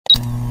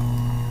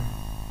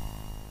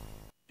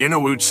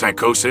Innawoods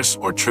psychosis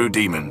or true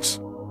demons.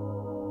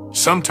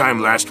 Sometime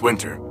last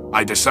winter,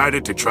 I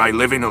decided to try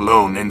living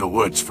alone in the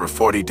woods for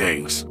 40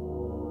 days.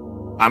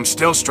 I'm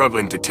still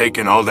struggling to take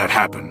in all that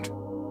happened.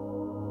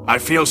 I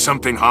feel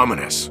something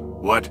ominous,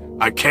 what,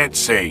 I can't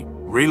say,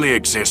 really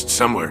exists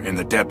somewhere in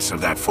the depths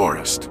of that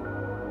forest.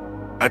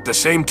 At the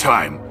same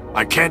time,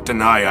 I can't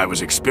deny I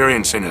was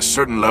experiencing a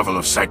certain level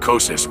of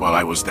psychosis while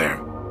I was there.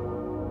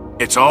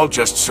 It's all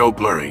just so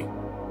blurry.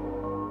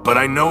 But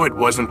I know it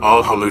wasn't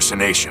all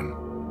hallucination.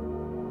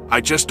 I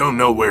just don't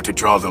know where to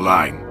draw the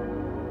line.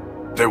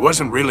 There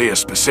wasn't really a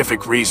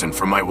specific reason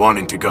for my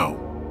wanting to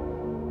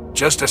go.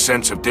 Just a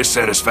sense of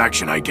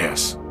dissatisfaction, I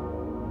guess.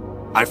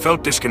 I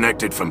felt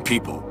disconnected from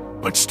people,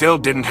 but still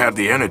didn't have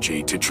the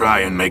energy to try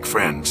and make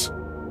friends.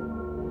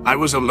 I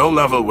was a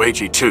low-level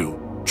wagey too,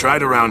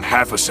 tried around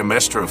half a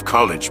semester of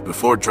college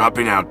before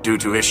dropping out due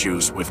to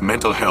issues with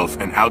mental health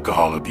and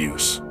alcohol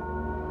abuse.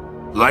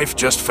 Life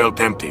just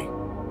felt empty.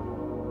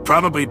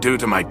 Probably due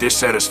to my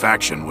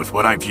dissatisfaction with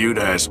what I viewed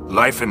as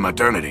life in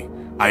modernity,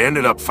 I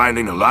ended up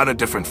finding a lot of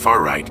different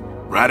far-right,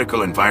 radical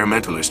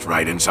environmentalist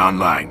write-ins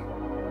online.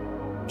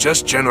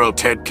 Just general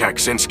Ted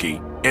Kaczynski,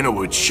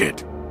 Innawoods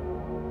shit.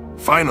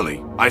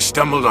 Finally, I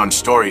stumbled on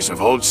stories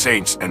of old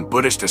saints and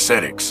Buddhist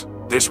ascetics.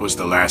 This was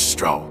the last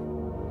straw.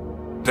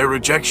 Their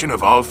rejection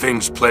of all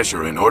things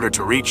pleasure in order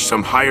to reach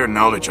some higher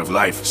knowledge of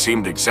life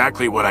seemed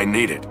exactly what I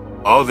needed.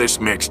 All this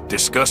mixed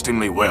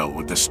disgustingly well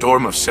with the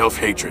storm of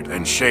self-hatred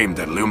and shame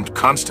that loomed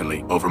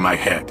constantly over my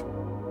head.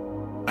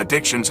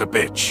 Addiction's a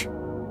bitch.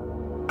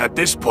 At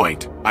this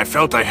point, I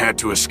felt I had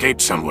to escape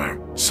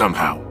somewhere,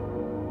 somehow.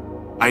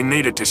 I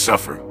needed to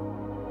suffer.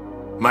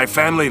 My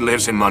family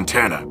lives in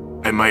Montana,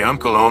 and my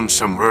uncle owns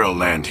some rural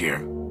land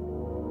here.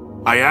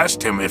 I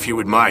asked him if he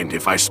would mind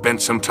if I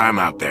spent some time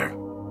out there.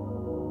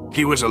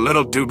 He was a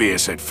little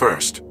dubious at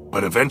first,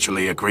 but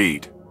eventually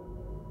agreed.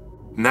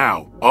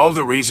 Now, all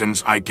the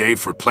reasons I gave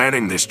for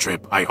planning this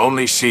trip I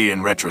only see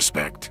in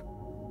retrospect.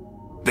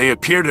 They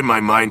appeared in my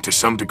mind to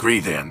some degree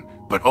then,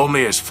 but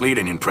only as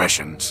fleeting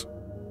impressions.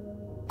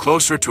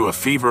 Closer to a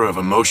fever of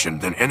emotion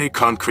than any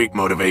concrete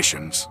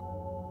motivations.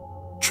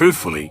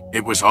 Truthfully,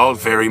 it was all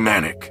very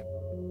manic.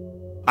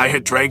 I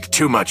had drank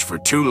too much for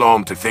too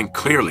long to think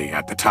clearly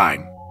at the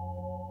time.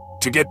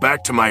 To get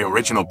back to my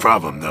original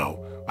problem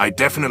though, I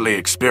definitely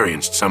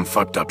experienced some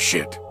fucked up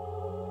shit.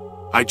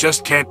 I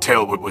just can't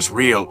tell what was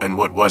real and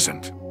what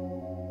wasn't.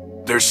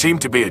 There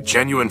seemed to be a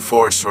genuine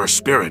force or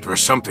spirit or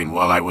something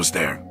while I was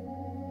there.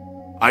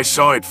 I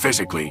saw it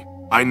physically,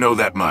 I know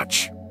that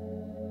much.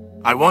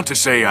 I want to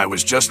say I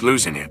was just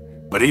losing it,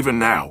 but even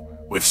now,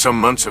 with some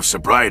months of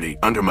sobriety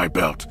under my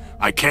belt,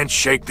 I can't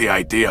shake the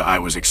idea I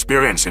was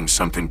experiencing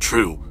something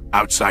true,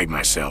 outside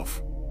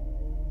myself.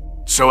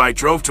 So I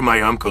drove to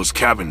my uncle's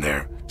cabin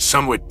there,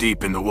 somewhat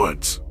deep in the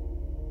woods.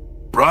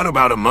 Brought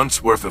about a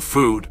month's worth of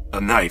food,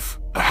 a knife,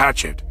 a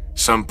hatchet,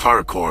 some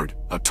paracord,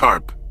 a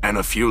tarp, and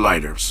a few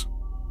lighters.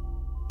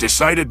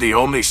 Decided the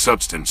only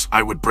substance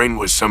I would bring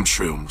was some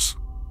shrooms.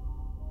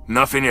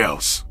 Nothing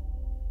else.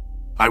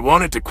 I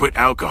wanted to quit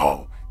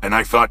alcohol, and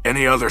I thought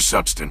any other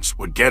substance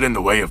would get in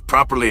the way of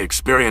properly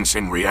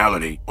experiencing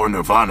reality or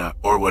nirvana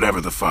or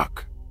whatever the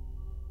fuck.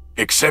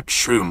 Except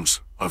shrooms,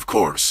 of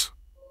course.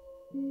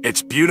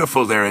 It's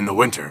beautiful there in the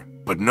winter,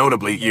 but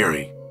notably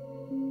eerie.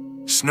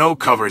 Snow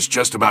covers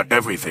just about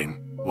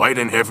everything, white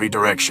in every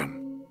direction.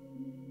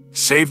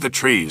 Save the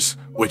trees,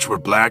 which were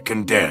black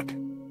and dead.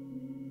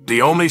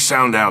 The only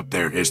sound out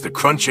there is the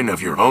crunching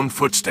of your own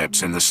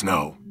footsteps in the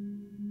snow.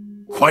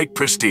 Quite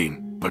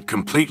pristine, but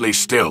completely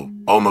still,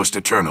 almost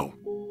eternal.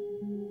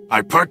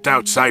 I parked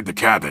outside the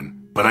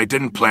cabin, but I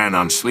didn't plan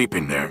on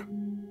sleeping there.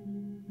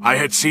 I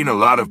had seen a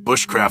lot of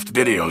bushcraft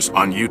videos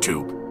on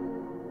YouTube.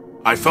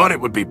 I thought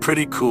it would be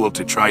pretty cool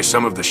to try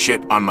some of the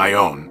shit on my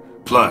own.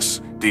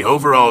 Plus, the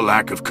overall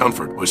lack of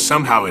comfort was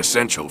somehow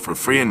essential for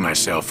freeing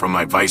myself from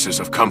my vices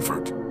of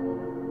comfort.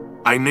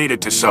 I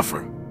needed to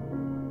suffer.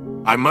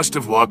 I must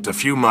have walked a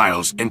few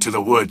miles into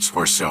the woods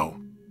or so.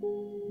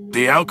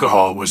 The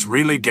alcohol was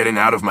really getting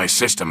out of my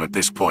system at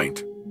this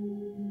point.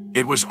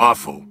 It was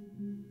awful.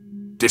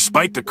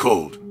 Despite the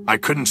cold, I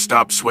couldn't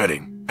stop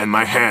sweating, and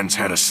my hands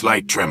had a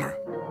slight tremor.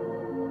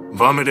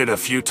 Vomited a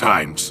few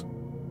times.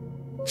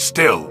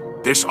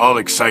 Still, this all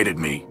excited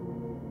me.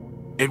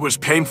 It was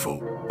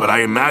painful, but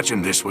I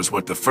imagined this was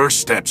what the first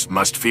steps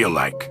must feel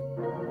like.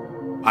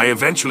 I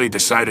eventually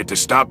decided to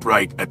stop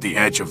right at the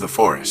edge of the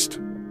forest.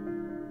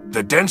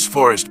 The dense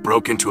forest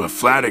broke into a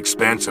flat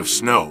expanse of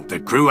snow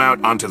that grew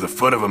out onto the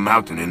foot of a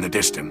mountain in the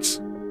distance.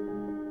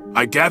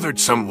 I gathered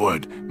some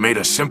wood, made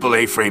a simple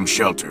A-frame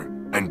shelter,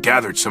 and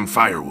gathered some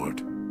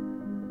firewood.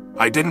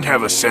 I didn't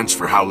have a sense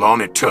for how long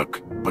it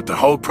took, but the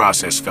whole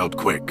process felt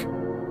quick.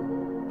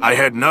 I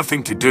had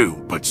nothing to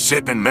do but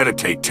sit and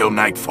meditate till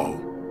nightfall.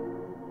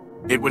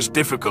 It was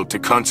difficult to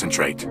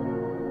concentrate.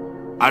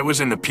 I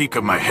was in the peak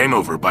of my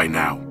hangover by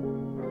now.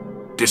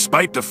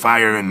 Despite the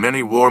fire and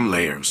many warm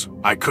layers,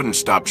 I couldn't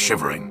stop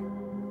shivering.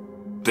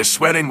 The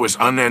sweating was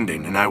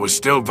unending and I was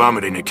still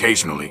vomiting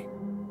occasionally.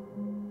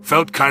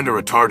 Felt kinda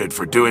retarded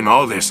for doing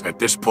all this at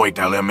this point,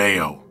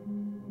 LMAO.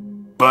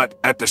 But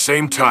at the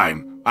same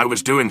time, I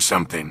was doing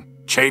something,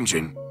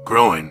 changing,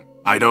 growing,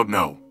 I don't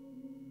know.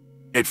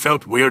 It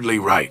felt weirdly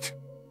right.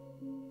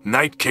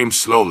 Night came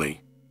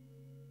slowly.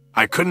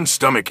 I couldn't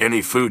stomach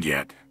any food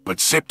yet,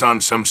 but sipped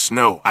on some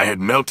snow I had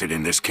melted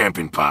in this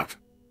camping pot.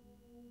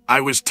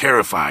 I was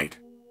terrified.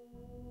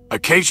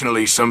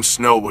 Occasionally some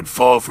snow would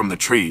fall from the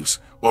trees,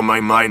 or my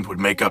mind would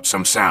make up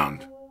some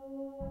sound.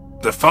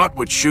 The thought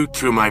would shoot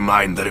through my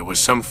mind that it was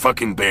some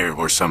fucking bear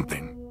or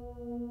something.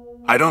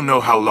 I don't know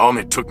how long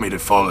it took me to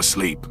fall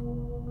asleep.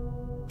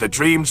 The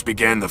dreams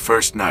began the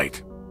first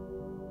night.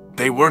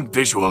 They weren't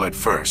visual at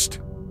first.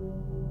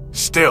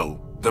 Still,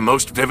 the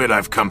most vivid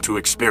I've come to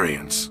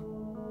experience.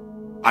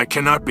 I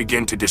cannot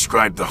begin to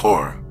describe the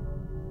horror.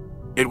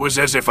 It was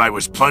as if I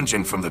was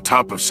plunging from the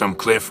top of some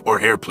cliff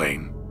or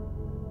airplane.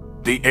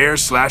 The air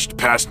slashed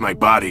past my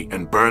body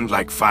and burned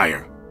like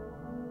fire.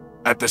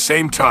 At the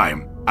same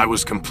time, I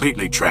was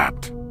completely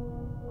trapped.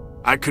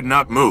 I could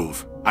not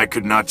move, I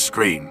could not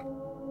scream.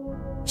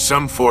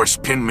 Some force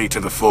pinned me to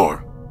the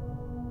floor.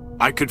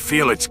 I could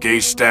feel its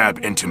gaze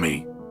stab into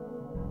me.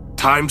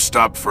 Time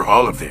stopped for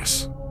all of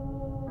this.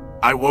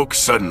 I woke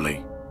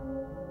suddenly.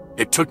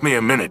 It took me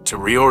a minute to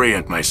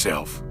reorient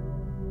myself.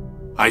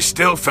 I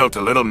still felt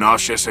a little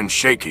nauseous and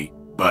shaky,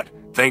 but,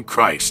 thank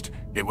Christ,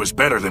 it was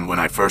better than when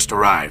I first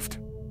arrived.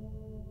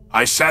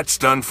 I sat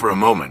stunned for a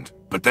moment,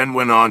 but then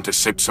went on to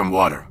sip some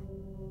water.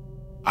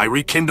 I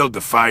rekindled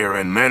the fire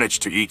and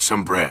managed to eat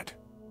some bread.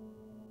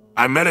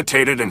 I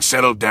meditated and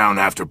settled down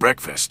after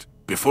breakfast,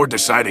 before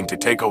deciding to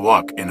take a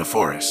walk in the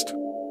forest.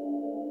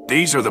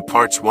 These are the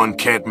parts one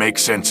can't make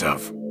sense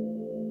of.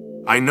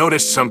 I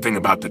noticed something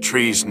about the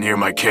trees near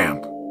my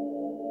camp.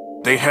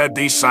 They had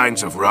these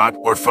signs of rot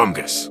or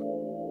fungus.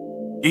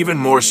 Even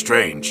more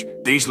strange,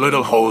 these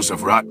little holes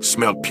of rot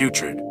smelled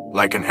putrid,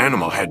 like an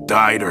animal had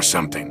died or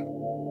something.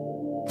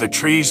 The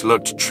trees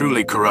looked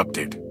truly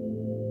corrupted.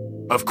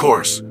 Of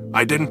course,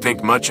 I didn't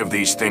think much of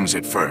these things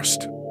at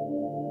first.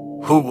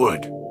 Who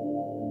would?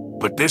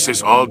 But this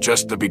is all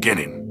just the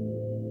beginning.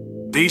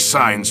 These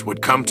signs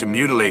would come to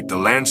mutilate the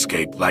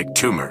landscape like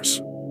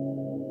tumors.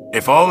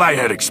 If all I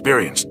had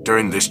experienced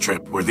during this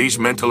trip were these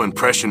mental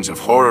impressions of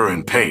horror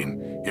and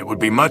pain, it would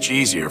be much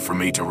easier for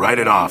me to write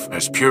it off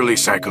as purely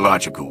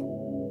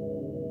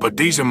psychological. But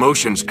these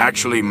emotions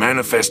actually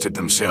manifested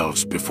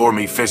themselves before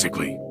me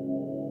physically.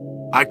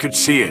 I could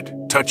see it,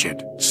 touch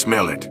it,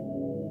 smell it.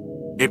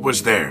 It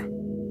was there.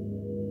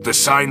 The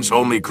signs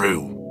only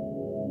grew.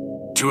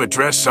 To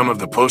address some of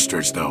the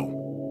posters though.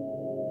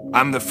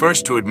 I'm the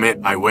first to admit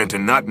I went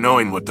in not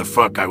knowing what the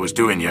fuck I was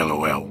doing,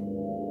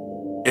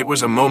 LOL. It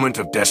was a moment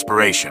of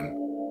desperation.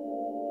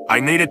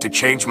 I needed to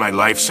change my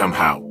life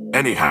somehow,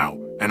 anyhow,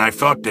 and I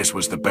thought this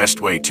was the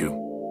best way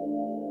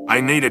to.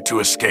 I needed to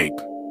escape.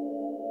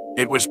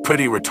 It was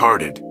pretty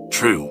retarded,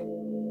 true.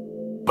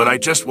 But I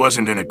just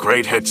wasn't in a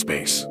great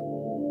headspace.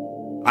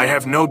 I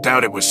have no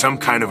doubt it was some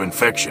kind of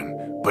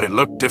infection, but it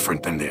looked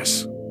different than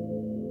this.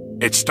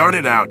 It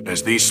started out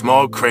as these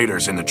small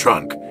craters in the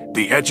trunk,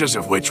 the edges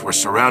of which were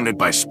surrounded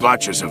by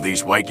splotches of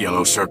these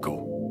white-yellow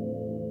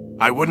circle.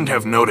 I wouldn't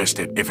have noticed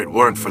it if it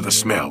weren't for the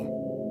smell.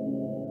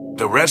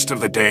 The rest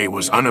of the day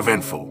was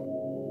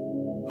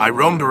uneventful. I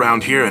roamed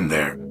around here and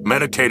there,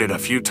 meditated a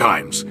few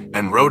times,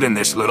 and wrote in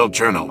this little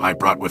journal I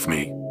brought with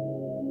me.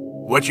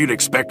 What you'd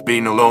expect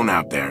being alone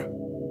out there.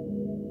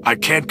 I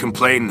can't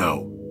complain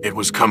though, it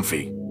was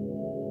comfy.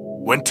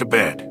 Went to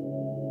bed.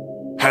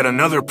 Had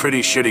another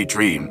pretty shitty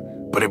dream,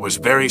 but it was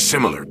very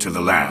similar to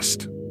the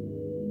last.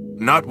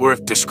 Not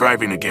worth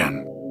describing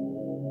again.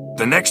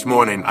 The next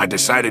morning I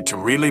decided to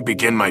really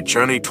begin my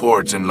journey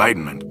towards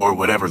enlightenment or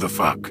whatever the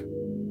fuck.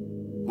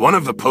 One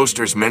of the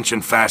posters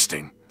mentioned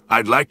fasting.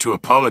 I'd like to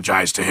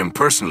apologize to him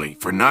personally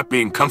for not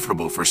being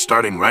comfortable for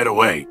starting right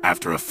away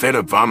after a fit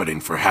of vomiting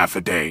for half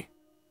a day.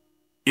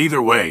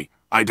 Either way,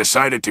 I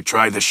decided to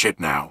try the shit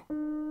now.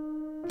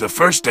 The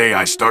first day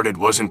I started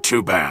wasn't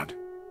too bad.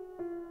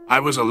 I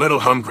was a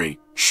little hungry,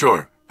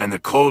 sure, and the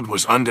cold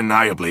was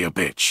undeniably a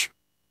bitch.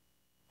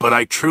 But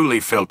I truly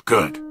felt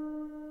good.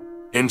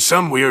 In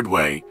some weird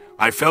way,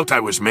 I felt I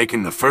was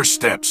making the first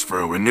steps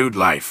for a renewed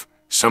life,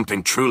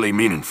 something truly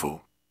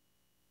meaningful.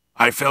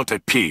 I felt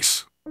at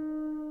peace.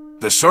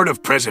 The sort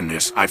of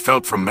presentness I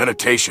felt from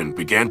meditation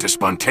began to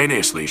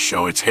spontaneously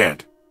show its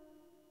head.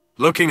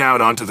 Looking out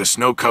onto the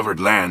snow-covered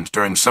land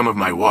during some of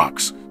my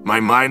walks, my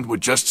mind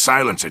would just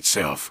silence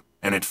itself,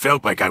 and it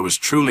felt like I was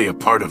truly a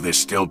part of this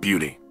still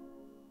beauty.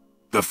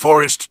 The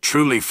forest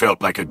truly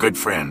felt like a good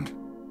friend.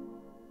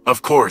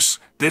 Of course,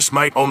 this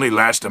might only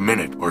last a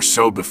minute or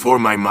so before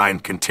my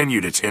mind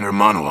continued its inner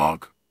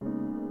monologue.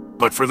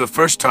 But for the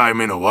first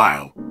time in a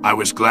while, I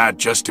was glad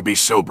just to be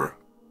sober.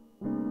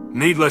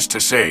 Needless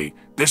to say,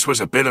 this was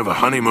a bit of a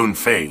honeymoon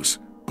phase,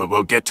 but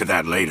we'll get to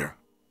that later.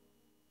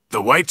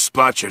 The white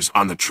splotches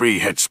on the tree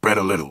had spread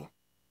a little.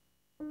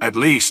 At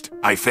least,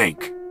 I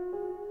think.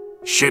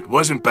 Shit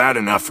wasn't bad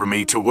enough for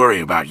me to worry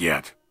about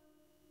yet.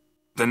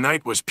 The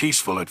night was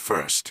peaceful at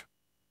first.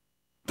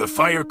 The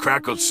fire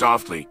crackled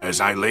softly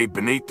as I lay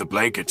beneath the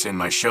blankets in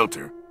my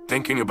shelter,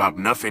 thinking about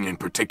nothing in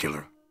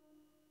particular.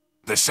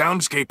 The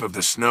soundscape of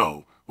the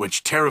snow,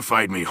 which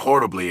terrified me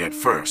horribly at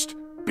first,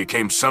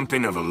 became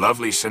something of a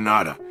lovely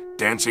sonata,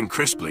 dancing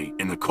crisply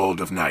in the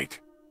cold of night.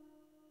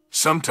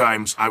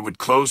 Sometimes I would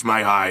close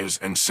my eyes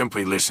and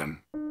simply listen.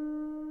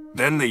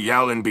 Then the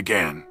yowling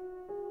began.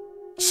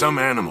 Some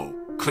animal,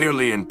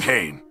 clearly in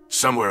pain,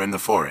 somewhere in the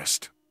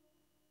forest.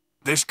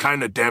 This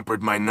kinda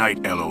dampened my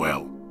night,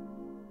 lol.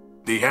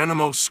 The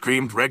animal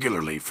screamed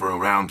regularly for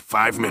around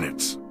 5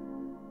 minutes.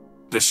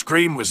 The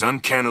scream was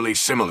uncannily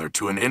similar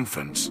to an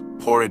infant's,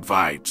 horrid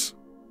vibes.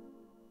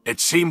 It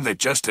seemed that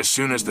just as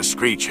soon as the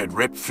screech had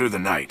ripped through the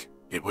night,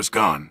 it was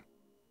gone.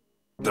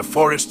 The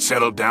forest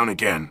settled down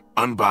again,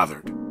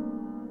 unbothered.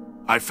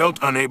 I felt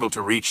unable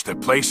to reach the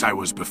place I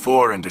was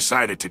before and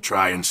decided to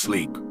try and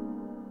sleep.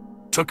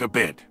 Took a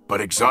bit, but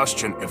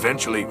exhaustion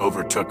eventually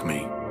overtook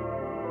me.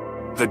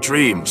 The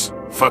dreams,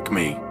 fuck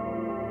me.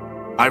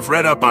 I've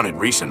read up on it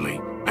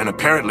recently, and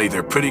apparently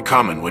they're pretty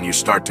common when you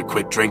start to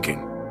quit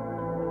drinking.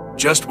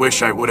 Just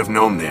wish I would have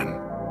known then.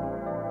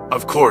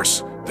 Of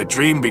course, the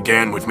dream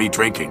began with me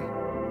drinking.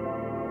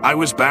 I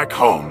was back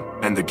home,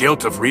 and the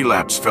guilt of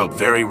relapse felt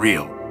very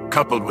real,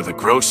 coupled with a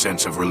gross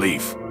sense of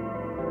relief.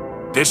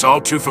 This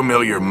all too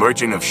familiar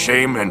merging of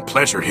shame and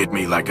pleasure hit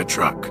me like a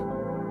truck.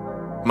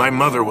 My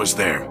mother was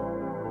there.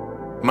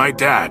 My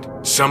dad,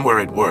 somewhere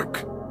at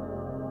work.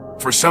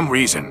 For some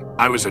reason,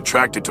 I was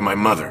attracted to my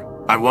mother.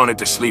 I wanted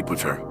to sleep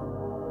with her.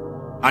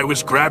 I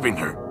was grabbing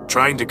her,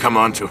 trying to come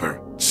onto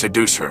her,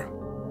 seduce her.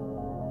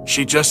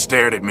 She just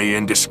stared at me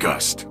in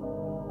disgust.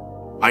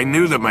 I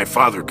knew that my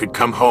father could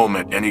come home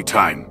at any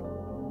time.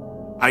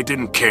 I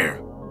didn't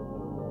care.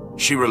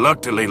 She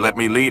reluctantly let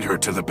me lead her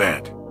to the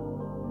bed.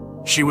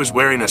 She was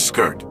wearing a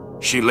skirt.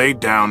 She laid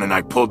down and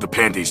I pulled the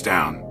panties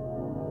down.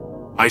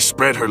 I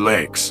spread her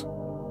legs.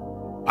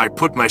 I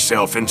put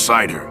myself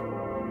inside her.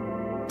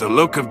 The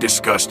look of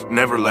disgust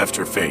never left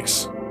her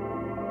face.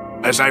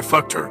 As I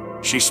fucked her,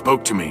 she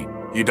spoke to me.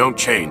 You don't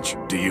change,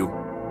 do you?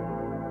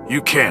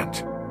 You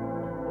can't.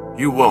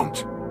 You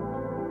won't.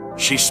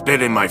 She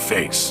spit in my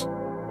face.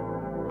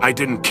 I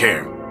didn't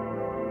care.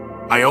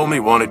 I only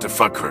wanted to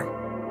fuck her.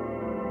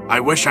 I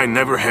wish I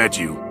never had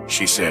you,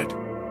 she said.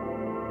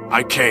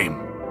 I came.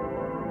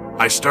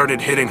 I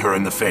started hitting her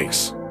in the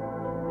face.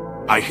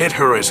 I hit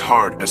her as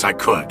hard as I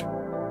could.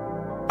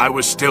 I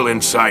was still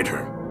inside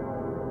her.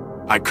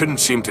 I couldn't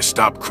seem to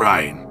stop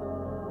crying.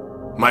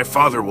 My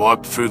father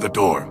walked through the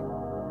door.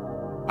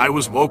 I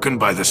was woken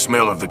by the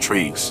smell of the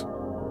trees.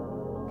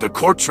 The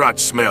corpse rot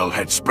smell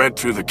had spread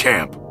through the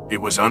camp.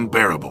 It was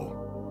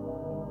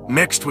unbearable.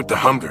 Mixed with the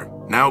hunger,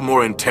 now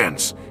more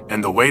intense,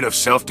 and the weight of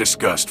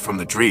self-disgust from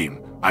the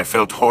dream, I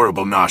felt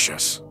horrible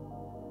nauseous.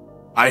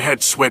 I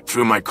had sweat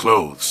through my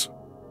clothes.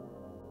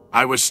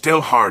 I was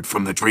still hard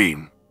from the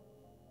dream.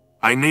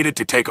 I needed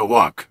to take a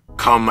walk,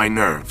 calm my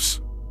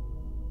nerves.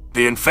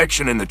 The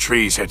infection in the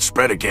trees had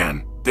spread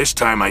again. This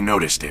time I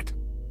noticed it.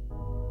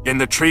 In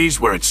the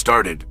trees where it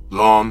started,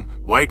 long,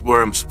 white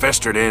worms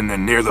festered in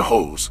and near the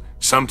holes,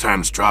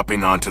 sometimes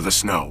dropping onto the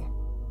snow.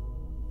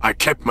 I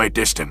kept my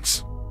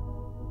distance.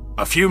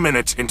 A few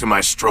minutes into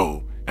my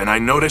stroll, and I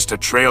noticed a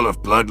trail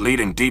of blood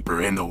leading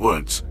deeper in the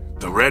woods.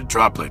 The red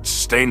droplets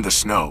stained the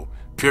snow,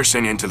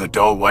 piercing into the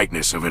dull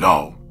whiteness of it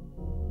all.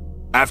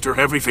 After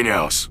everything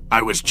else,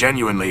 I was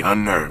genuinely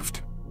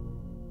unnerved.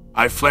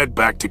 I fled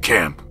back to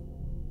camp.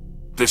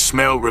 The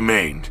smell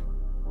remained.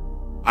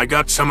 I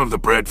got some of the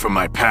bread from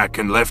my pack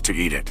and left to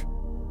eat it.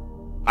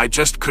 I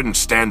just couldn't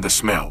stand the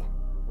smell.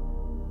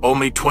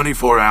 Only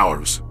 24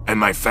 hours, and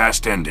my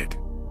fast ended.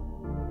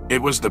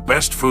 It was the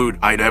best food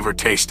I'd ever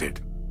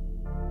tasted.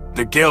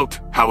 The guilt,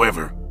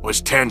 however,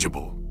 was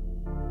tangible.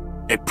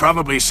 It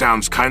probably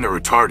sounds kinda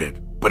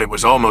retarded, but it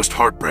was almost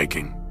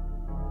heartbreaking.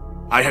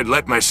 I had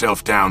let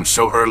myself down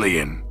so early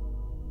in.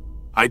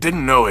 I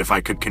didn't know if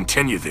I could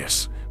continue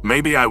this.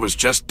 Maybe I was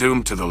just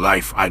doomed to the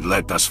life I'd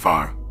led thus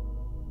far.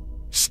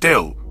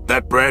 Still,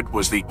 that bread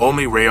was the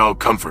only real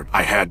comfort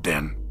I had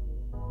then.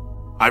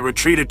 I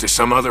retreated to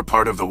some other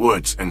part of the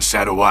woods and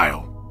sat a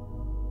while.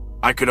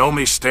 I could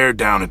only stare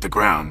down at the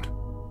ground.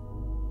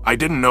 I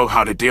didn't know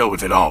how to deal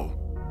with it all.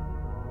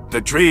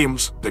 The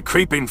dreams, the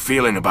creeping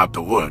feeling about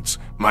the woods,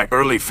 my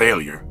early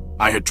failure.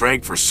 I had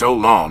drank for so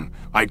long,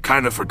 I'd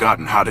kind of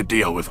forgotten how to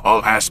deal with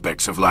all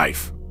aspects of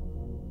life.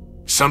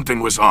 Something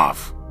was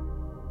off.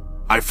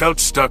 I felt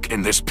stuck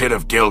in this pit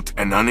of guilt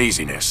and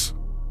uneasiness.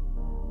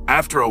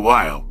 After a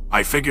while,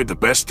 I figured the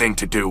best thing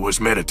to do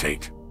was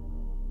meditate.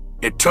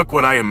 It took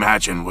what I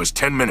imagined was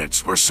 10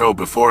 minutes or so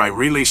before I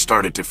really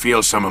started to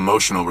feel some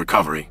emotional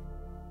recovery.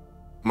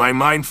 My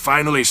mind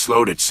finally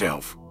slowed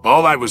itself.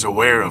 All I was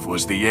aware of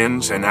was the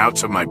ins and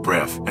outs of my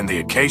breath and the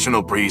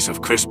occasional breeze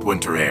of crisp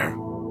winter air.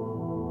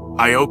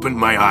 I opened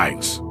my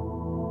eyes.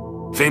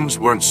 Things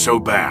weren't so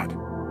bad.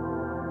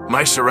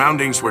 My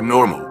surroundings were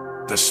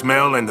normal. The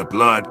smell and the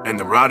blood and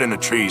the rot in the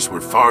trees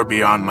were far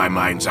beyond my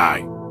mind's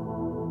eye.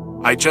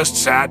 I just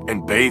sat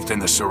and bathed in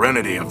the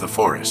serenity of the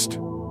forest.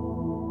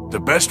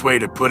 The best way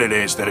to put it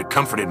is that it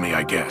comforted me,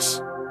 I guess.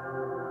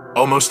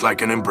 Almost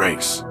like an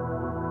embrace.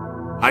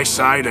 I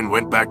sighed and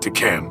went back to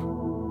camp.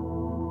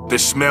 The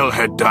smell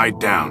had died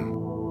down.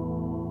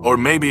 Or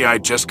maybe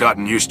I'd just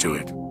gotten used to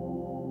it.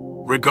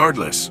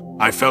 Regardless,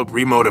 I felt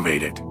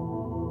remotivated.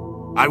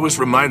 I was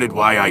reminded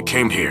why I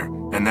came here,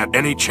 and that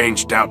any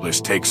change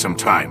doubtless takes some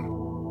time.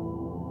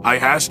 I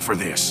asked for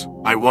this.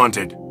 I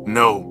wanted,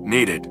 no,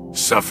 needed,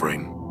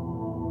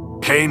 suffering.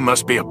 Pain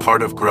must be a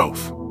part of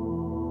growth.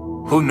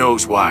 Who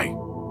knows why?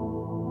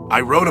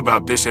 I wrote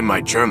about this in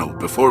my journal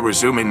before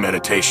resuming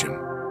meditation.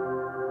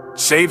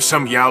 Save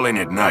some yowling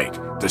at night,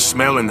 the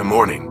smell in the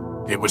morning,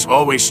 it was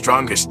always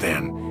strongest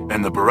then,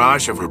 and the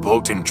barrage of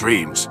revolting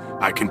dreams,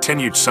 I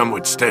continued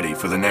somewhat steady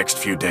for the next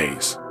few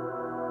days.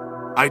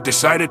 I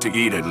decided to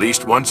eat at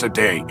least once a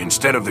day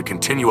instead of the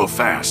continual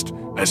fast,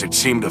 as it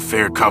seemed a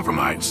fair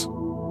compromise.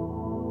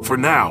 For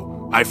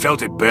now, I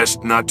felt it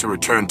best not to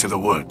return to the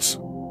woods.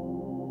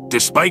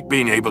 Despite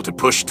being able to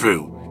push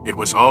through, it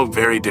was all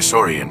very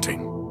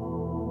disorienting.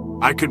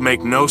 I could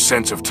make no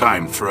sense of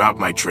time throughout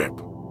my trip.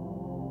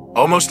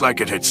 Almost like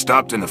it had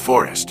stopped in the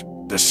forest,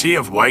 the sea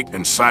of white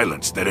and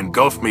silence that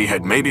engulfed me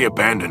had maybe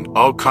abandoned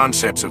all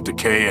concepts of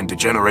decay and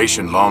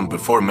degeneration long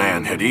before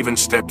man had even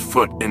stepped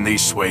foot in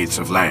these swathes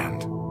of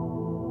land.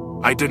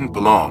 I didn't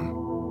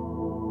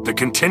belong. The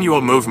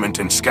continual movement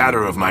and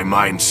scatter of my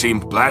mind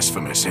seemed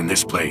blasphemous in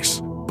this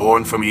place,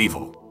 born from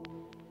evil.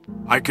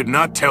 I could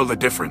not tell the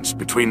difference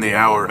between the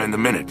hour and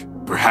the minute,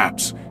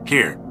 perhaps,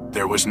 here,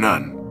 there was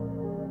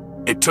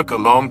none. It took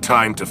a long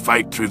time to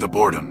fight through the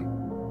boredom.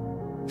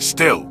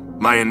 Still,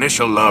 my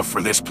initial love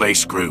for this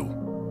place grew.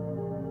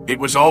 It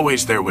was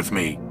always there with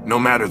me, no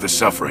matter the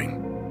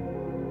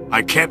suffering.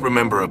 I can't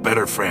remember a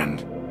better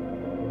friend.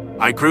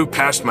 I grew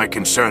past my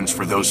concerns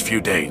for those few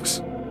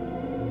days.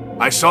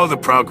 I saw the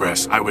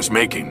progress I was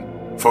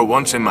making. For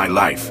once in my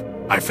life,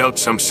 I felt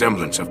some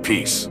semblance of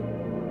peace.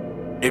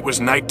 It was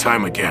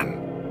nighttime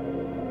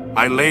again.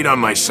 I laid on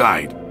my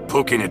side,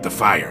 poking at the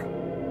fire.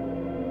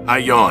 I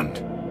yawned.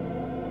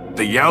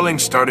 The yowling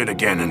started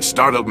again and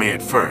startled me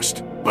at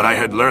first, but I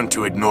had learned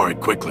to ignore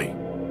it quickly.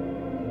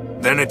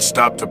 Then it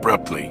stopped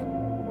abruptly.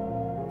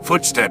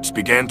 Footsteps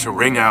began to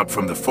ring out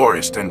from the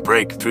forest and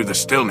break through the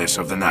stillness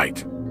of the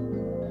night.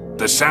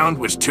 The sound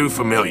was too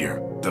familiar,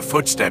 the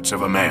footsteps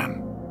of a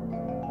man.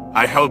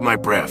 I held my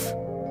breath.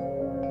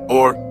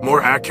 Or,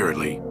 more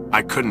accurately,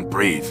 I couldn't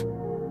breathe.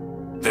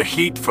 The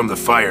heat from the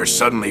fire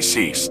suddenly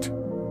ceased.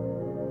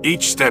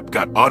 Each step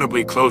got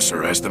audibly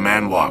closer as the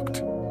man walked.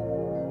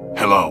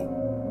 "Hello.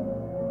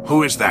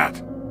 Who is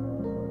that?"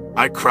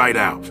 I cried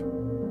out.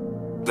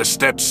 The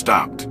steps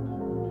stopped.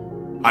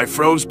 I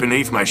froze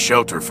beneath my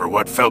shelter for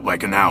what felt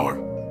like an hour.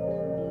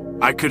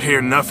 I could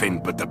hear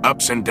nothing but the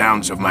ups and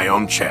downs of my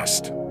own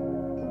chest.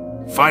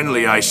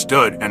 Finally I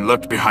stood and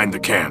looked behind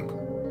the camp.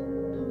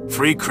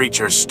 3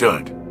 creatures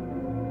stood.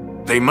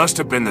 They must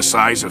have been the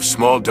size of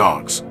small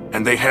dogs,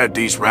 and they had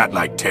these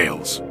rat-like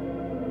tails.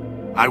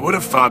 I would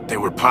have thought they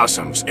were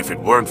possums if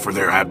it weren't for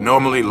their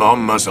abnormally long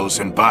muzzles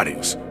and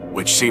bodies,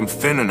 which seemed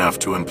thin enough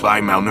to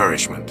imply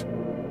malnourishment.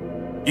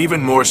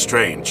 Even more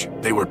strange,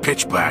 they were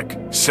pitch black,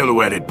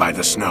 silhouetted by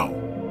the snow.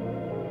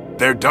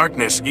 Their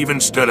darkness even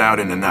stood out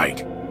in the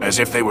night, as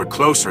if they were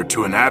closer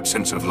to an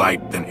absence of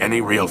light than any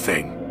real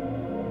thing.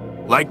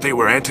 Like they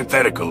were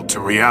antithetical to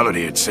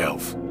reality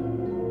itself.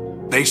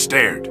 They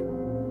stared.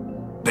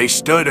 They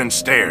stood and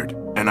stared,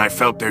 and I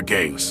felt their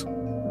gaze.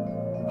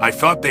 I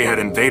thought they had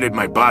invaded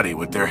my body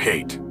with their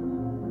hate.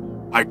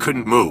 I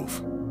couldn't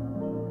move.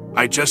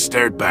 I just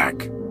stared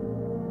back.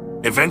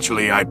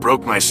 Eventually I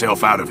broke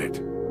myself out of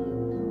it.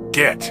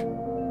 "Get!"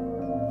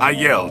 I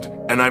yelled,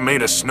 and I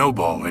made a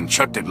snowball and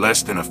chucked it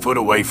less than a foot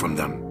away from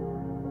them.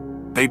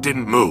 They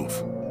didn't move.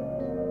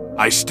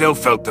 I still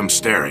felt them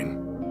staring.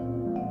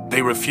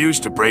 They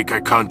refused to break eye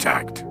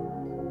contact.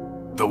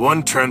 The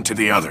one turned to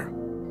the other.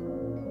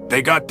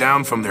 They got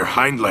down from their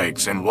hind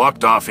legs and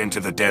walked off into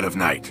the dead of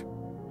night.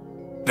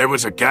 There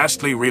was a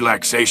ghastly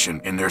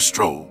relaxation in their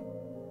stroll.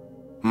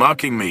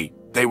 Mocking me,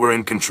 they were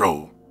in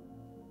control.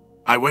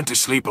 I went to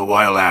sleep a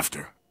while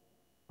after.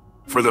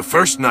 For the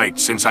first night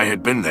since I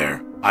had been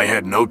there, I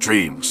had no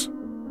dreams.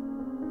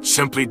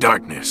 Simply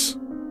darkness.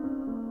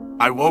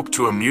 I woke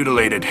to a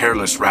mutilated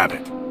hairless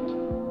rabbit.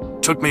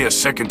 Took me a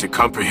second to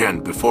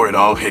comprehend before it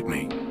all hit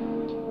me.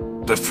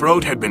 The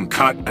throat had been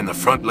cut and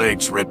the front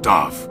legs ripped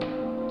off.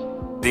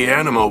 The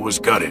animal was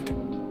gutted.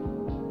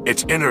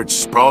 Its innards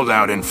sprawled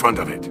out in front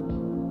of it.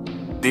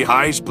 The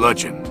eyes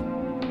bludgeoned.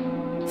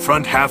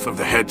 Front half of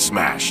the head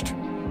smashed.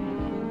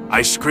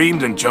 I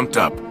screamed and jumped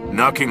up,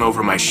 knocking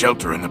over my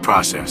shelter in the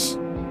process.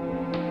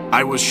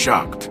 I was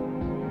shocked.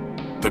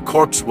 The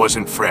corpse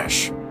wasn't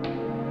fresh.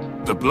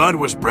 The blood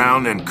was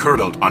brown and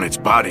curdled on its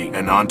body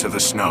and onto the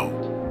snow.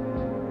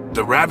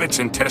 The rabbit's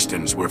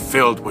intestines were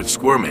filled with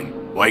squirming,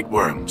 white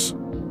worms.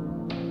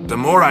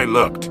 The more I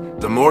looked,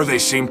 the more they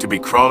seemed to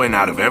be crawling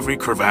out of every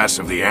crevasse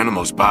of the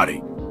animal's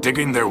body,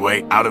 digging their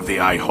way out of the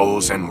eye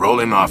holes and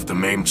rolling off the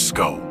maimed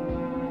skull.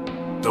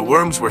 The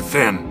worms were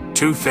thin,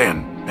 too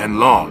thin, and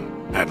long,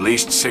 at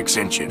least 6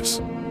 inches.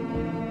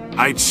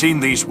 I'd seen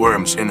these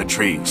worms in the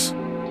trees.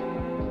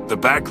 The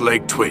back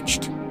leg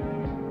twitched.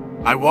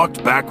 I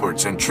walked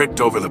backwards and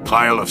tripped over the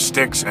pile of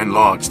sticks and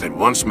logs that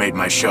once made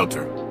my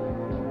shelter.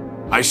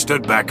 I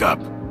stood back up.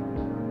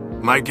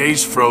 My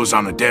gaze froze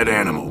on a dead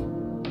animal.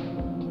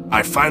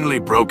 I finally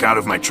broke out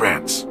of my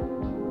trance.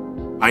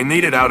 I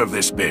needed out of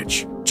this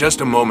bitch,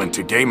 just a moment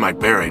to gain my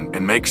bearing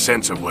and make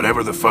sense of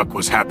whatever the fuck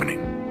was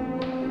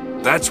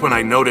happening. That's when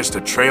I noticed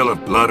a trail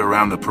of blood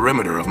around the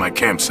perimeter of my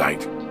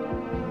campsite.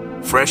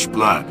 Fresh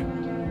blood.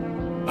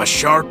 A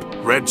sharp,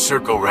 red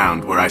circle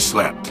round where I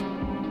slept.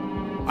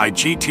 I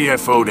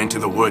GTFO'd into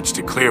the woods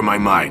to clear my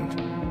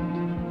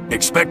mind.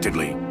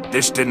 Expectedly,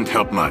 this didn't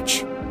help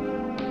much.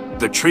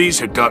 The trees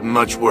had gotten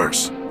much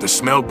worse, the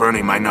smell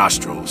burning my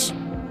nostrils.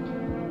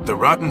 The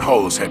rotten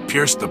holes had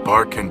pierced the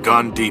bark and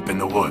gone deep in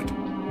the wood.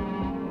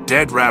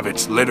 Dead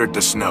rabbits littered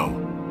the snow.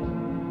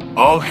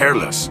 All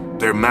hairless,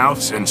 their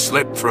mouths and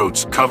slit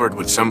throats covered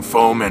with some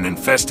foam and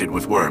infested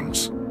with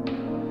worms.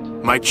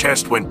 My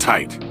chest went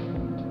tight.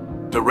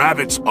 The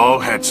rabbits all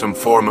had some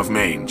form of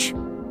mange.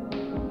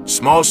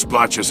 Small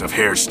splotches of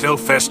hair still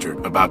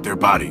festered about their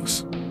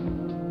bodies.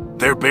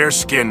 Their bare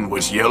skin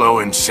was yellow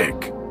and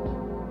sick.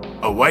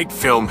 A white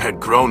film had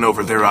grown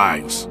over their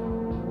eyes.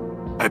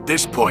 At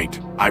this point,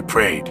 I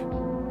prayed.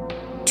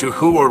 To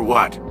who or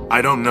what,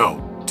 I don't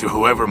know, to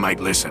whoever might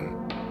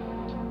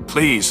listen.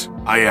 Please,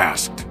 I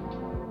asked.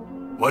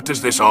 What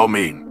does this all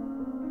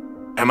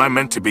mean? Am I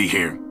meant to be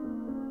here?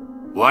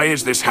 Why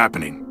is this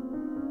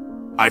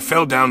happening? I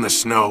fell down the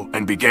snow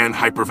and began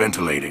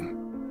hyperventilating.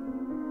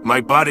 My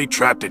body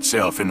trapped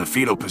itself in the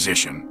fetal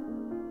position.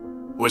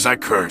 Was I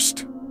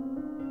cursed?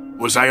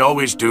 Was I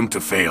always doomed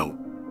to fail?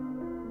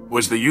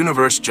 Was the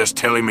universe just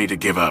telling me to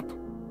give up?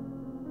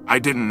 I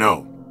didn't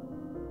know.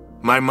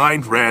 My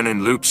mind ran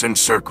in loops and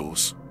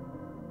circles.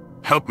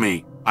 Help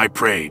me, I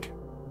prayed.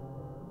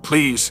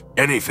 Please,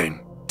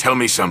 anything, tell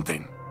me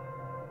something.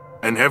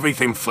 And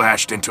everything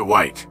flashed into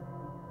white.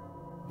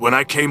 When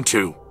I came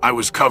to, I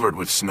was covered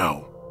with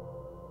snow.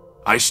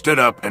 I stood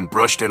up and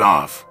brushed it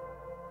off.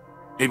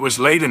 It was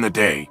late in the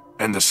day,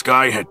 and the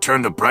sky had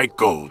turned a bright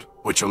gold,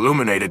 which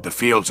illuminated the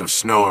fields of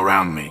snow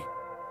around me.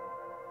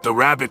 The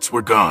rabbits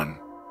were gone.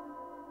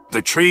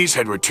 The trees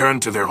had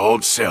returned to their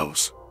old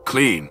selves,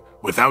 clean,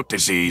 without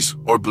disease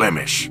or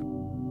blemish.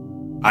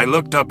 I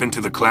looked up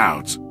into the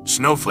clouds.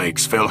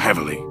 Snowflakes fell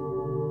heavily.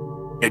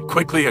 It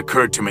quickly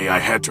occurred to me I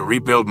had to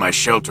rebuild my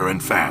shelter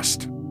and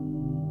fast.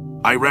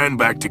 I ran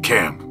back to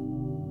camp.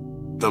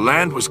 The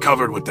land was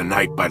covered with the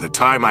night by the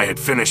time I had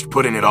finished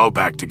putting it all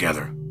back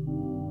together.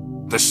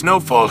 The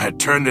snowfall had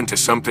turned into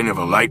something of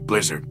a light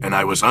blizzard, and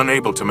I was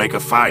unable to make a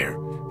fire.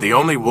 The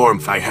only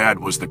warmth I had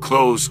was the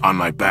clothes on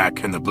my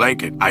back and the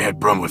blanket I had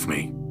brought with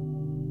me.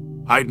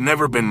 I'd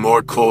never been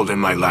more cold in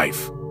my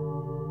life.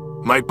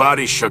 My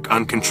body shook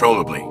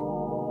uncontrollably.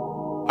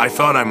 I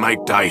thought I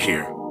might die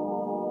here.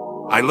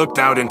 I looked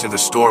out into the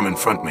storm in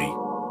front of me.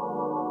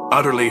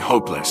 Utterly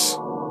hopeless.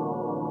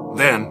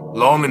 Then,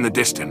 long in the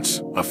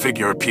distance, a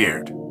figure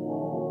appeared.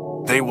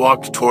 They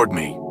walked toward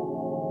me.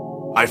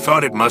 I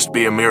thought it must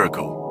be a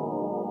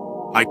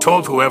miracle. I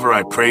told whoever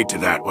I prayed to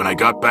that when I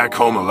got back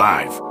home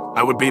alive,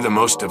 I would be the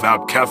most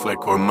devout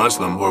Catholic or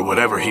Muslim or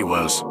whatever he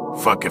was,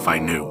 fuck if I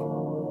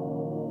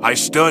knew. I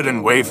stood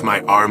and waved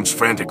my arms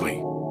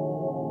frantically.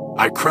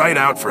 I cried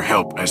out for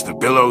help as the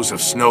billows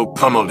of snow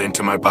pummeled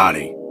into my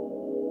body.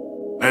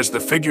 As the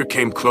figure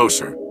came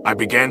closer, I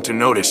began to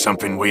notice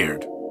something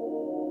weird.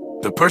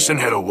 The person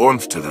had a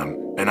warmth to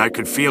them, and I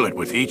could feel it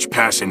with each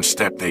passing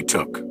step they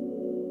took.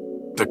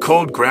 The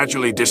cold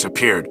gradually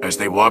disappeared as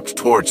they walked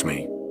towards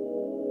me.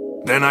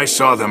 Then I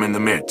saw them in the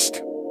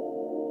midst.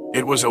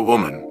 It was a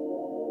woman.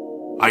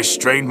 I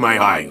strained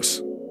my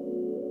eyes.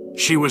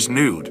 She was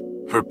nude,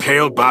 her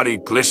pale body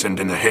glistened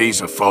in the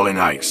haze of falling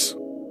ice.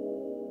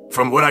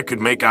 From what I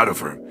could make out of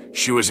her,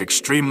 she was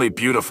extremely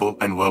beautiful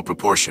and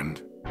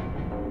well-proportioned.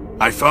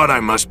 I thought I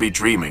must be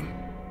dreaming.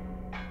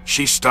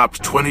 She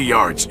stopped 20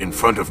 yards in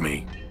front of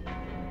me.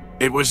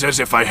 It was as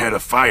if I had a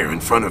fire in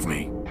front of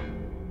me.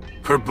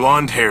 Her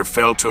blonde hair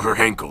fell to her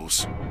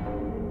ankles.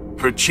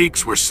 Her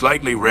cheeks were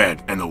slightly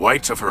red and the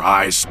whites of her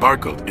eyes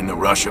sparkled in the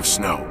rush of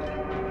snow.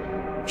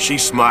 She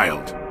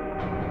smiled.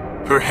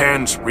 Her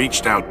hands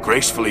reached out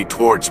gracefully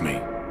towards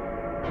me.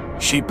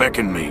 She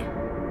beckoned me.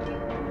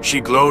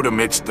 She glowed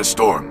amidst the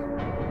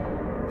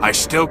storm. I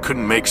still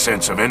couldn't make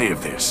sense of any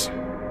of this.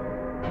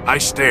 I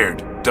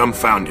stared,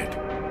 dumbfounded.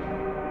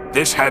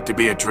 This had to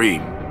be a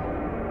dream.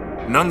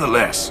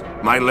 Nonetheless,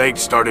 my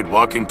legs started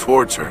walking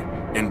towards her,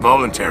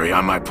 involuntary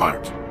on my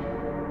part.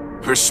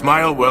 Her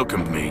smile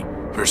welcomed me,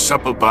 her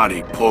supple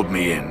body pulled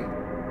me in.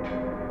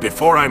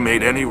 Before I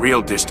made any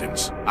real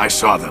distance, I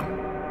saw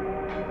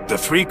them. The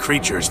three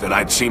creatures that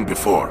I'd seen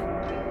before.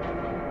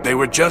 They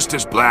were just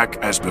as black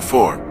as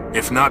before,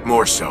 if not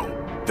more so.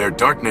 Their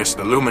darkness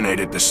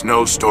illuminated the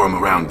snowstorm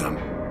around them.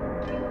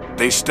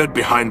 They stood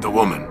behind the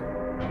woman.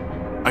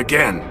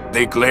 Again,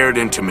 they glared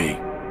into me.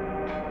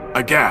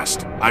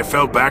 Aghast, I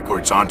fell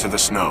backwards onto the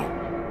snow.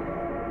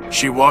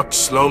 She walked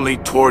slowly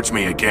towards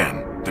me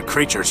again, the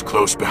creatures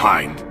close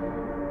behind.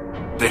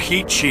 The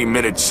heat she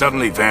emitted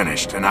suddenly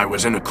vanished and I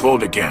was in a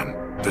cold again,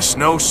 The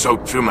snow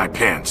soaked through my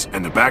pants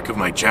and the back of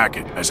my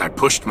jacket as I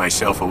pushed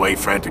myself away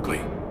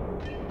frantically.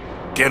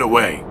 "Get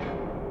away!"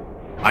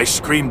 I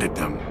screamed at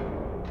them.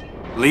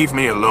 "Leave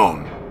me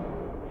alone."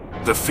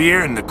 The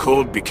fear and the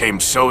cold became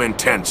so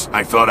intense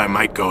I thought I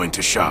might go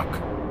into shock.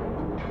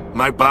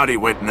 My body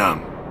went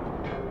numb.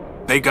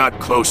 They got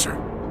closer.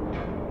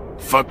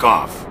 "Fuck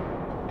off.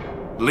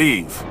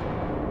 Leave.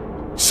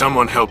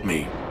 Someone help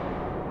me.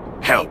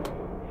 Help."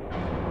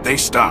 They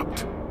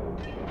stopped.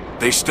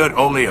 They stood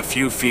only a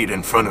few feet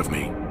in front of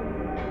me.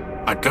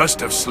 A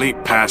gust of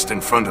sleet passed in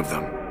front of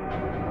them.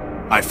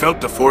 I felt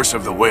the force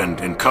of the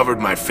wind and covered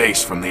my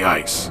face from the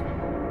ice.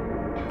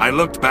 I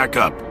looked back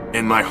up.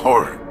 In my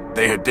horror,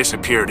 they had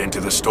disappeared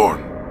into the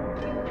storm.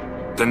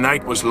 The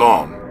night was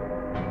long.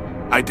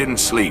 I didn't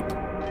sleep.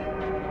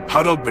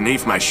 Huddled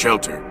beneath my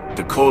shelter,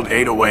 the cold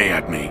ate away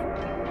at me.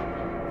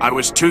 I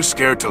was too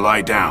scared to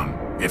lie down.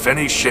 If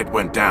any shit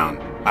went down,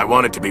 I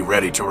wanted to be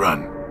ready to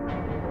run.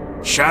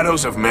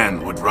 Shadows of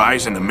men would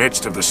rise in the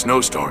midst of the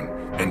snowstorm,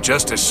 and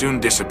just as soon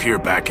disappear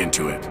back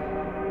into it.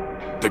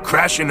 The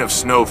crashing of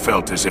snow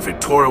felt as if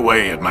it tore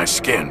away at my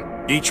skin.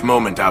 Each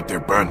moment out there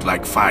burned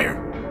like fire.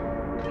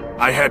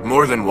 I had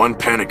more than one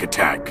panic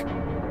attack.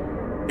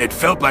 It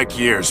felt like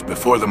years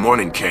before the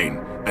morning came,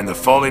 and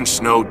the falling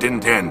snow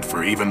didn't end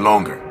for even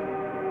longer.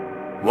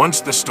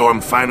 Once the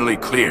storm finally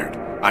cleared,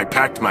 I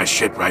packed my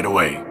shit right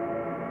away.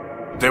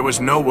 There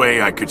was no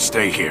way I could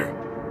stay here.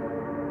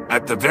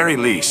 At the very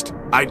least,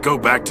 I'd go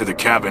back to the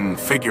cabin and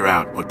figure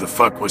out what the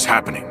fuck was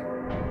happening.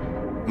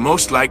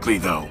 Most likely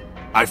though,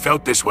 I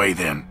felt this way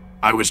then,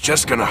 I was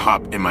just gonna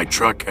hop in my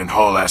truck and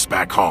haul ass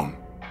back home.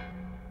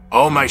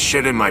 All my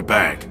shit in my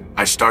bag,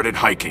 I started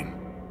hiking.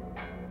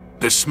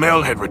 The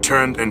smell had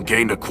returned and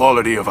gained a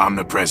quality of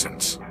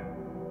omnipresence.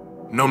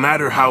 No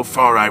matter how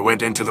far I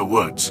went into the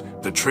woods,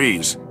 the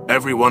trees,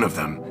 every one of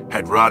them,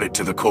 had rotted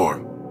to the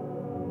core.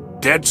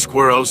 Dead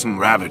squirrels and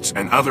rabbits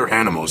and other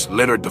animals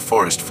littered the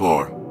forest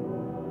floor.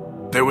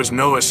 There was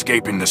no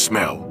escaping the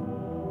smell.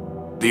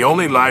 The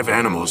only live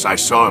animals I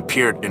saw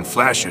appeared in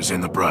flashes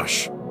in the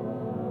brush.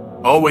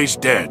 Always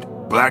dead,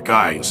 black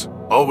eyes,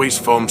 always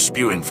foam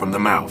spewing from the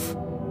mouth.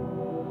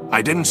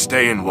 I didn't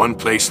stay in one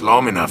place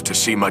long enough to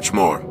see much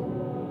more.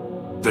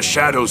 The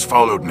shadows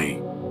followed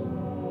me.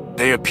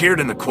 They appeared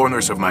in the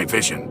corners of my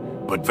vision,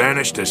 but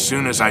vanished as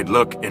soon as I'd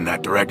look in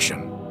that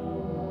direction.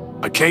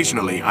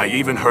 Occasionally I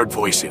even heard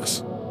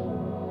voices.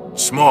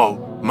 Small,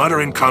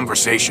 muttering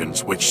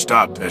conversations which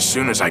stopped as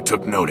soon as I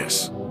took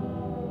notice.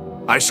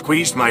 I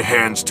squeezed my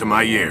hands to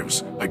my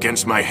ears,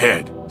 against my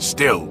head.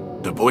 Still,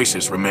 the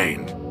voices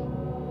remained.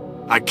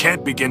 I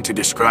can't begin to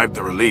describe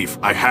the relief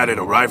I had at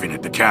arriving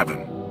at the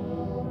cabin.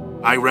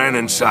 I ran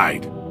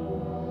inside.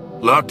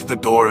 Locked the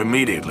door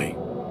immediately.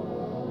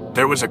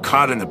 There was a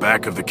cot in the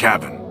back of the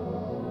cabin.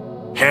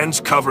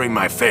 Hands covering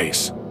my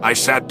face, I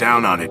sat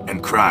down on it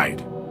and cried.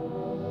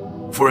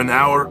 For an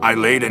hour I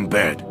laid in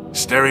bed,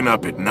 staring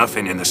up at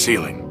nothing in the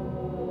ceiling.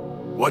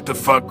 What the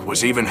fuck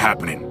was even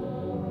happening?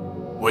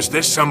 Was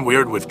this some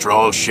weird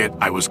withdrawal shit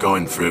I was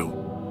going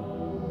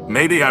through?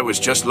 Maybe I was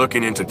just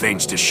looking into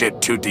things to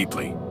shit too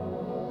deeply.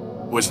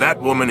 Was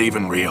that woman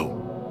even real?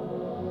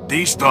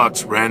 These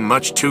thoughts ran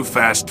much too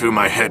fast through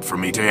my head for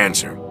me to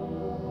answer.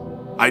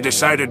 I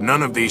decided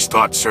none of these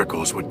thought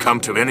circles would come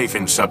to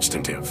anything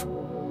substantive.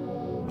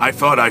 I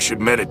thought I should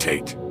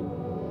meditate.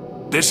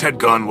 This had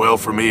gone well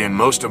for me in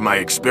most of my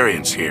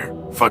experience here.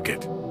 Fuck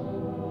it.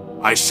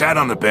 I sat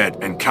on the bed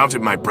and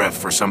counted my breath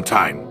for some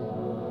time.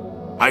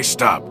 I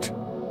stopped.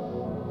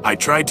 I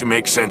tried to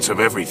make sense of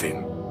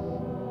everything.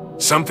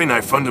 Something I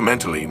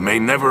fundamentally may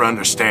never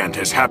understand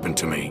has happened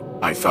to me,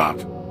 I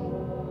thought.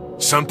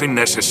 Something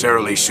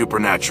necessarily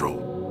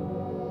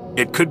supernatural.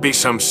 It could be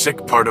some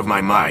sick part of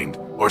my mind,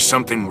 or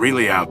something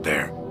really out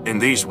there, in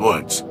these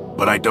woods,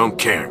 but I don't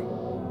care.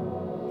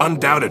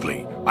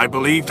 Undoubtedly, I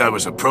believed I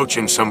was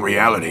approaching some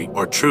reality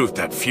or truth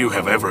that few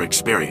have ever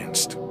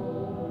experienced.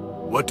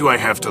 What do I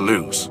have to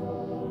lose?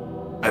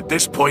 At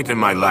this point in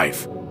my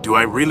life, do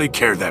I really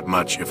care that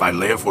much if I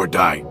live or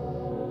die?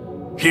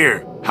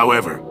 Here,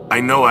 however,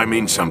 I know I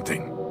mean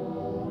something.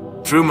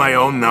 Through my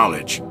own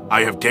knowledge,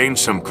 I have gained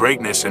some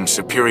greatness and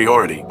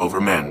superiority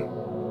over men.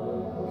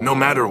 No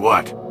matter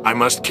what, I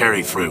must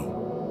carry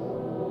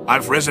through.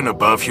 I've risen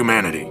above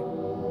humanity.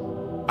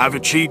 I've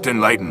achieved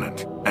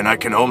enlightenment, and I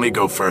can only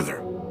go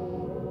further.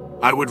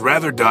 I would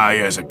rather die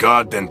as a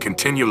god than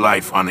continue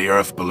life on the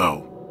earth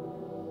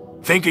below.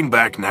 Thinking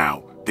back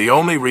now, the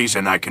only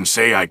reason I can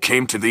say I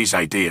came to these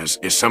ideas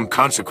is some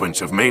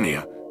consequence of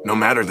mania, no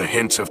matter the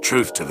hints of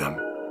truth to them.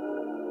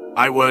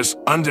 I was,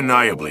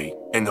 undeniably,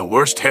 in the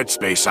worst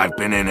headspace I've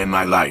been in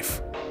my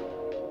life.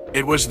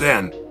 It was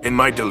then, in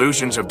my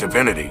delusions of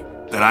divinity,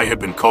 that I had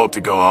been called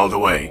to go all the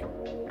way.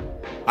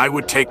 I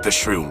would take the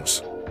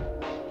shrooms.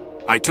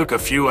 I took a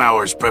few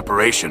hours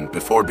preparation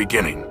before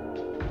beginning.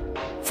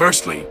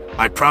 Firstly,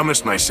 I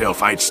promised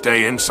myself I'd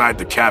stay inside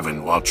the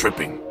cabin while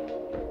tripping.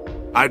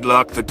 I'd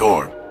lock the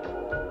door.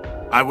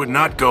 I would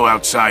not go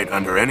outside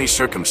under any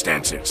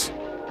circumstances.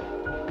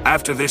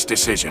 After this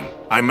decision,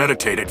 I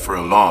meditated for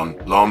a long,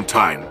 long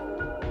time.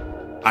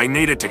 I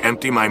needed to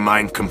empty my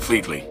mind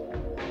completely.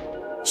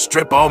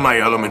 Strip all my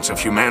elements of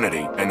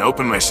humanity and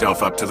open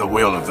myself up to the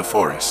will of the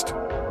forest.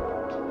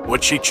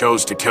 What she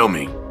chose to tell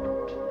me.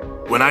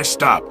 When I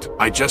stopped,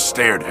 I just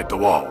stared at the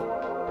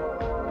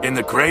wall. In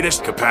the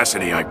greatest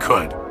capacity I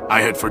could,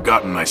 I had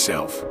forgotten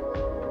myself.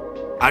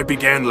 I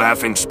began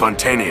laughing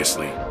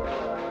spontaneously.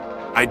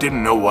 I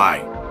didn't know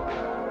why.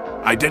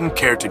 I didn't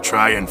care to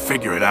try and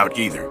figure it out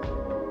either.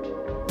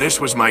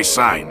 This was my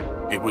sign.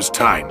 It was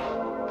time.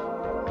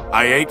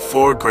 I ate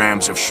 4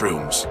 grams of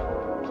shrooms.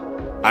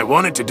 I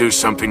wanted to do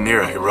something near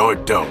a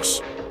heroic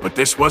dose, but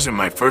this wasn't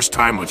my first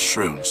time with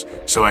shrooms,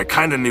 so I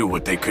kinda knew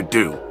what they could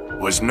do.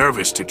 Was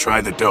nervous to try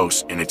the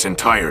dose in its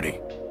entirety.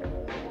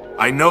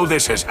 I know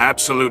this has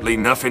absolutely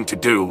nothing to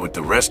do with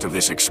the rest of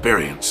this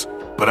experience,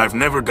 but I've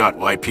never got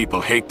why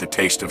people hate the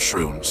taste of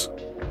shrooms.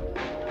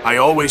 I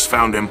always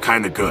found them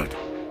kinda good.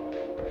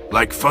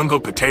 Like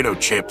fungal potato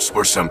chips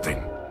or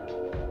something.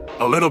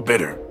 A little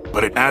bitter,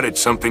 but it added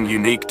something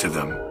unique to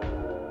them.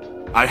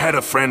 I had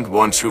a friend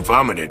once who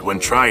vomited when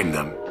trying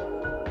them.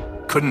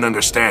 Couldn't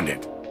understand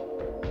it.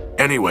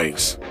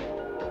 Anyways.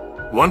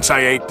 Once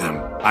I ate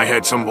them, I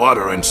had some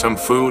water and some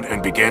food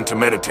and began to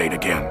meditate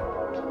again.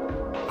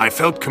 I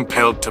felt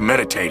compelled to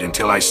meditate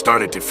until I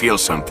started to feel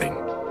something.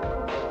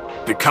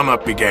 The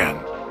come-up began.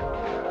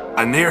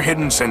 A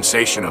near-hidden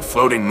sensation of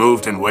floating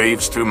moved in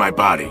waves through my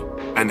body,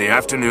 and the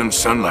afternoon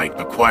sunlight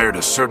acquired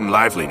a certain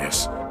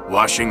liveliness,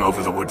 washing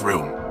over the wood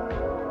room.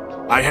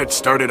 I had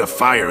started a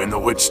fire in the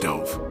wood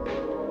stove.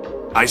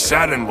 I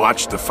sat and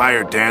watched the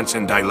fire dance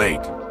and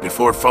dilate,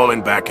 before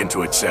falling back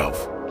into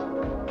itself.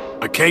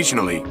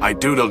 Occasionally, I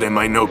doodled in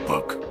my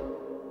notebook.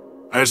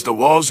 As the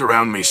walls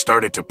around me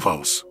started to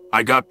pulse,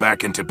 I got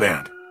back into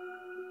bed.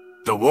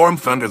 The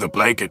warmth under the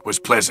blanket was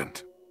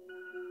pleasant.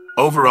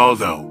 Overall,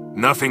 though,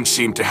 nothing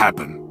seemed to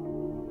happen.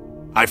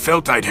 I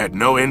felt I'd had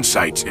no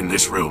insights in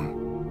this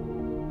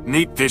room.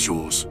 Neat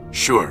visuals,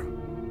 sure.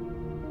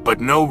 But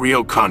no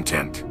real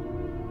content.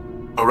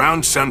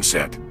 Around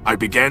sunset, I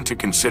began to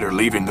consider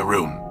leaving the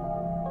room.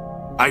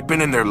 I'd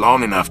been in there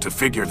long enough to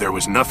figure there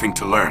was nothing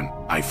to learn,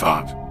 I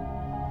thought.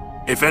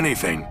 If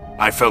anything,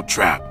 I felt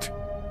trapped.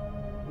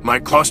 My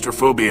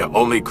claustrophobia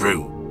only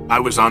grew. I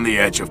was on the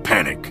edge of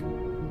panic.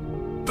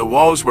 The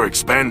walls were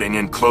expanding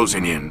and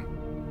closing in.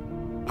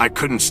 I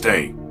couldn't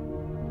stay.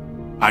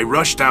 I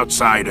rushed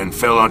outside and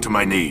fell onto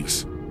my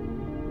knees.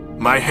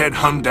 My head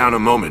hung down a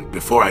moment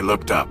before I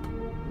looked up.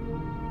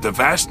 The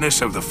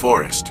vastness of the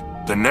forest,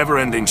 the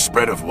never-ending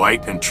spread of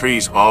white and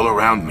trees all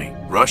around me,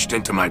 rushed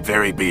into my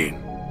very being.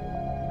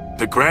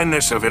 The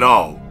grandness of it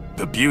all,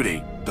 the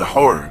beauty, the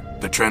horror,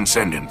 the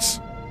transcendence.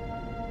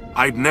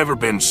 I'd never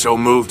been so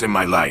moved in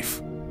my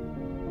life.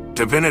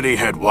 Divinity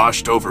had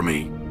washed over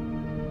me.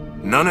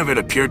 None of it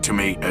appeared to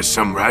me as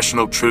some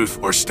rational truth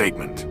or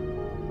statement.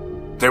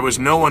 There was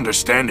no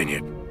understanding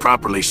it,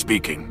 properly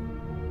speaking.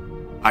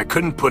 I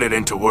couldn't put it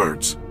into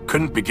words,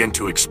 couldn't begin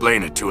to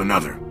explain it to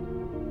another.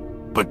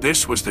 But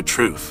this was the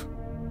truth.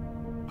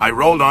 I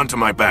rolled onto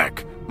my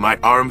back, my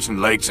arms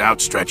and legs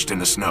outstretched in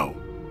the snow.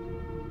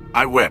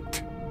 I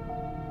wept.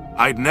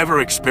 I'd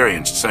never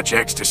experienced such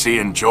ecstasy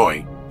and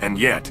joy, and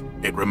yet,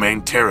 it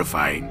remained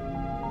terrifying.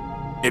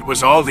 It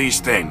was all these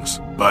things,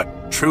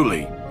 but,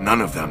 truly,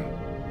 none of them.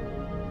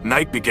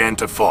 Night began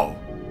to fall.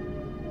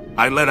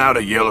 I let out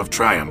a yell of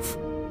triumph.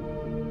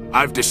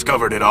 I've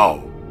discovered it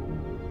all.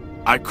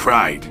 I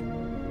cried.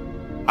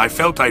 I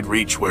felt I'd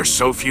reach where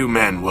so few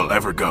men will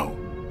ever go.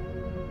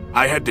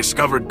 I had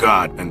discovered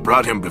God and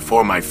brought him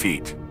before my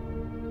feet.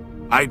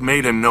 I'd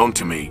made him known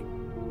to me.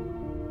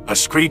 A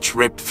screech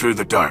ripped through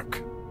the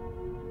dark.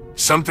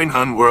 Something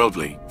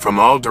unworldly, from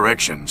all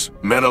directions,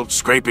 metal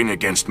scraping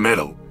against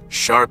metal,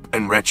 sharp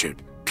and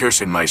wretched,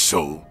 piercing my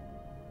soul.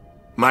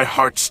 My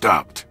heart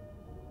stopped.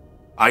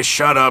 I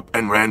shot up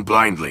and ran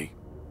blindly.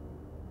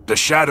 The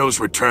shadows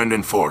returned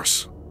in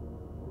force.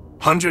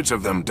 Hundreds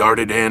of them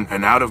darted in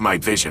and out of my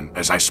vision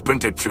as I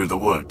sprinted through the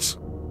woods.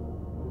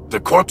 The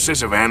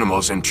corpses of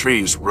animals and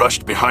trees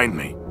rushed behind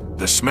me.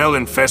 The smell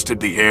infested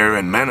the air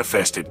and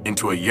manifested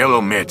into a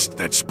yellow mist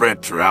that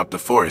spread throughout the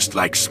forest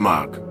like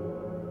smog.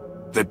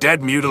 The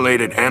dead,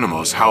 mutilated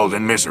animals howled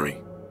in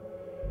misery.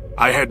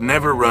 I had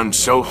never run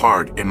so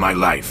hard in my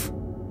life.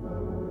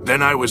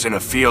 Then I was in a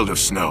field of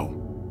snow.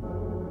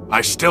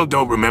 I still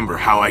don't remember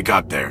how I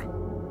got there.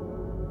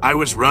 I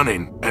was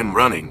running and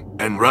running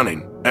and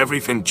running.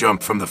 Everything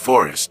jumped from the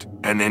forest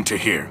and into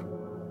here.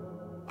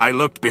 I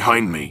looked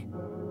behind me.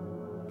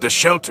 The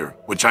shelter,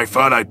 which I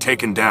thought I'd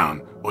taken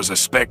down, was a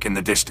speck in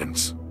the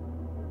distance.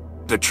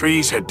 The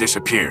trees had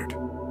disappeared.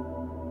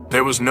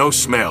 There was no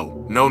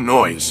smell, no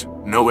noise,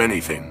 no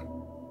anything.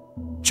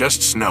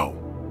 Just snow.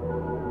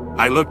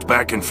 I looked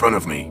back in front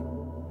of me.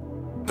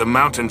 The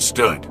mountain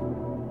stood.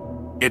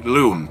 It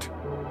loomed.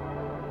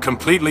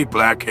 Completely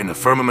black in the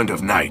firmament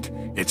of night,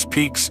 its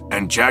peaks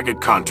and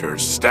jagged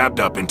contours stabbed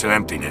up into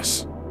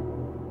emptiness.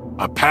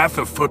 A path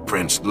of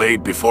footprints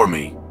laid before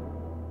me.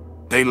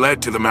 They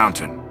led to the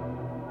mountain.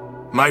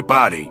 My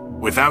body,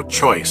 without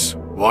choice,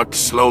 walked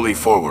slowly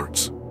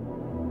forwards.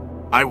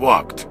 I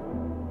walked.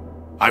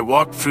 I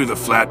walked through the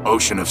flat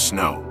ocean of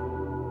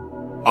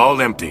snow. All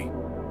empty.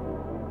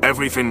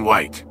 Everything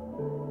white.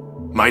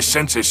 My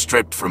senses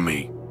stripped from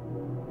me.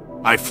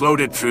 I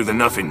floated through the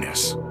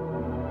nothingness.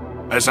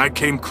 As I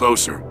came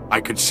closer,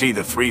 I could see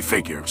the three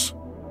figures.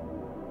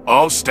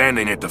 All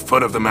standing at the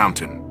foot of the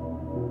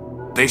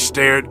mountain. They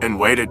stared and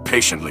waited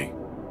patiently.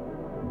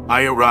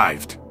 I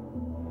arrived.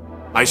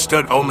 I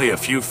stood only a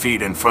few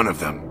feet in front of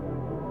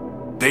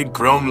them. They'd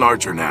grown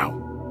larger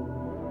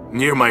now.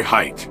 Near my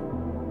height.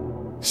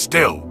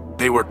 Still,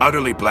 they were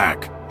utterly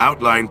black,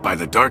 outlined by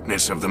the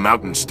darkness of the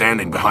mountain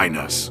standing behind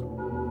us.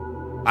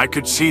 I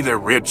could see their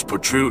ribs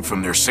protrude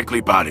from their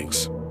sickly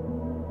bodies.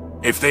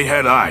 If they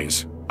had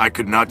eyes, I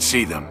could not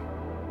see them.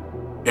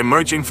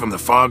 Emerging from the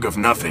fog of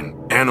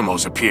nothing,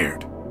 animals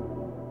appeared.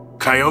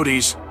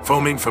 Coyotes,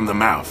 foaming from the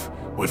mouth,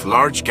 with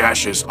large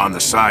gashes on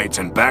the sides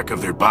and back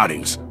of their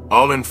bodies,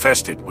 all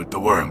infested with the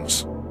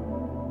worms.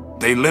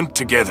 They limped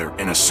together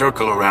in a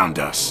circle around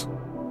us.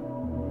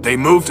 They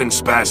moved in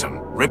spasm,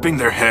 ripping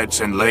their heads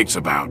and legs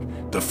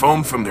about, the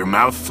foam from their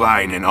mouth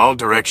flying in all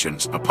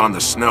directions upon the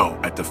snow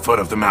at the foot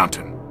of the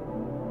mountain.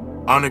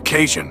 On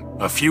occasion,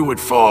 a few would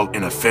fall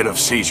in a fit of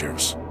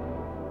seizures.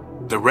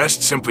 The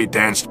rest simply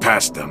danced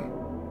past them.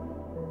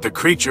 The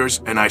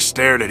creatures and I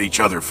stared at each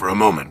other for a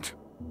moment.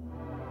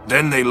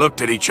 Then they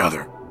looked at each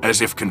other,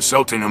 as if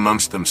consulting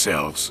amongst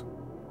themselves.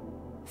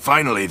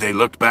 Finally, they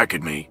looked back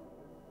at me.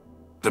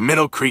 The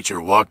middle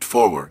creature walked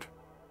forward.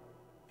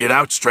 It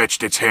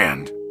outstretched its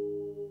hand.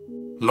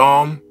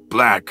 Long,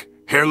 black,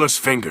 hairless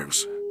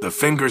fingers, the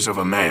fingers of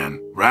a man,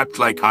 wrapped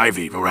like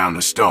ivy around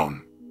a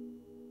stone.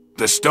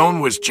 The stone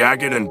was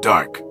jagged and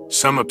dark,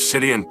 some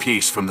obsidian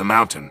piece from the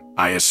mountain,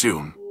 I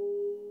assume.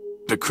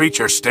 The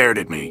creature stared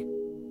at me.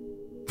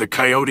 The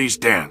coyotes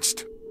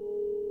danced.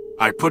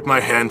 I put my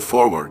hand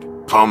forward,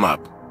 palm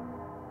up.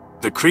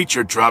 The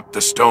creature dropped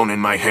the stone in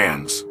my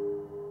hands.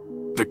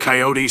 The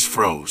coyotes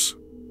froze.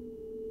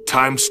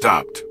 Time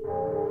stopped.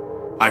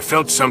 I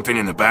felt something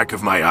in the back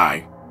of my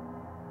eye.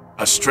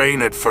 A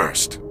strain at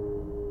first.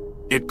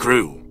 It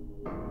grew.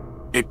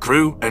 It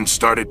grew and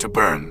started to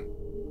burn.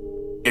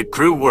 It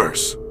grew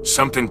worse,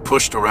 something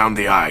pushed around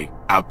the eye,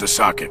 out the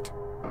socket.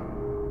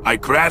 I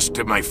grasped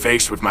at my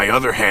face with my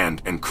other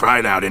hand and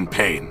cried out in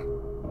pain.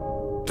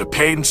 The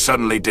pain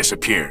suddenly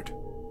disappeared.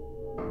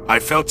 I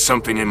felt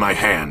something in my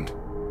hand.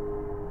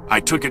 I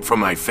took it from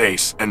my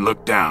face and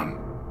looked down.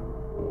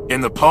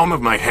 In the palm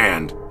of my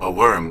hand, a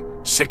worm,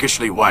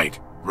 sickishly white,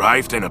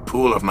 writhed in a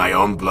pool of my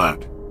own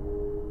blood.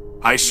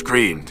 I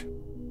screamed.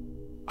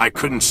 I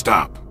couldn't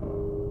stop.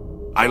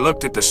 I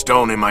looked at the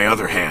stone in my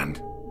other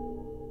hand.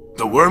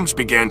 The worms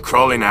began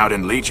crawling out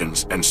in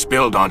legions and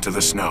spilled onto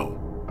the snow.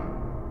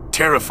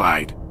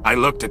 Terrified, I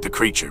looked at the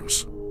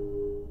creatures.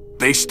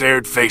 They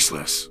stared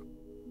faceless.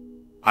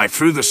 I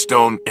threw the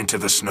stone into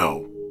the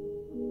snow.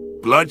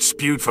 Blood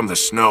spewed from the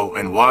snow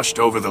and washed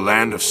over the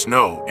land of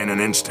snow in an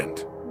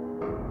instant.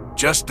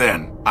 Just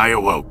then, I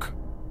awoke.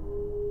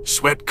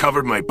 Sweat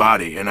covered my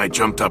body and I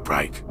jumped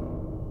upright.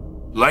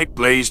 Light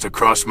blazed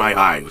across my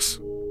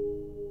eyes.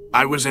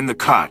 I was in the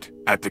cot,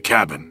 at the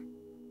cabin.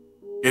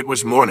 It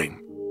was morning.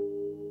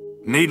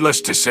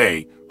 Needless to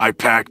say, I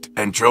packed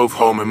and drove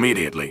home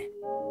immediately.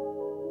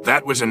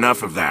 That was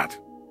enough of that.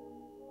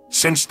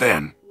 Since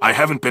then, I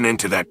haven't been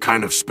into that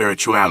kind of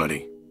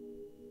spirituality.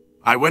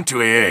 I went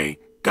to AA,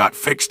 got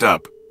fixed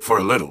up, for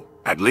a little,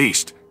 at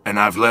least, and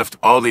I've left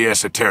all the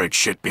esoteric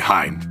shit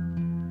behind.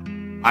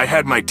 I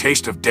had my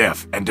taste of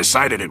death and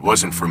decided it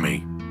wasn't for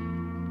me.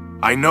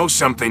 I know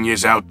something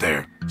is out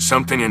there,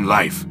 something in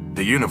life,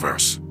 the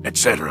universe,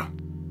 etc.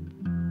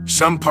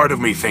 Some part of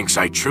me thinks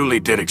I truly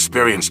did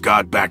experience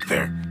God back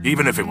there,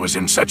 even if it was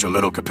in such a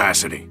little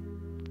capacity.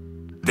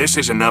 This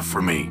is enough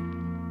for me.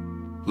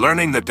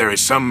 Learning that there is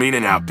some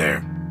meaning out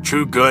there,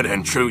 true good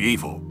and true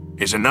evil,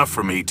 is enough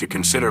for me to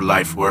consider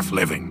life worth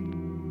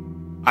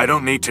living. I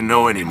don't need to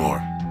know anymore.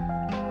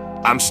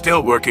 I'm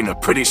still working a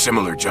pretty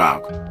similar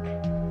job.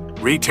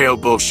 Retail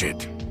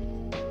bullshit.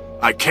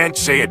 I can't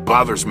say it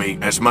bothers me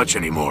as much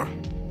anymore.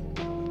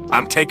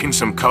 I'm taking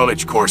some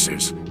college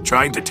courses,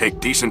 trying to take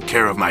decent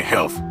care of my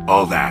health,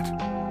 all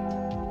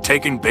that.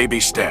 Taking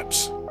baby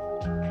steps.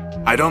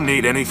 I don't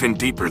need anything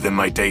deeper than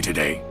my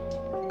day-to-day.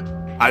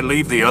 I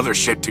leave the other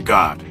shit to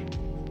God.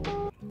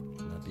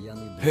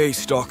 Hey,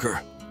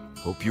 Stalker.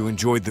 Hope you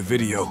enjoyed the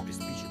video.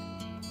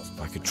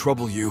 If I could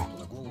trouble you,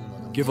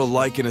 give a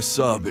like and a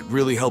sub, it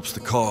really helps the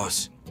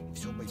cause.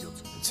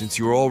 And since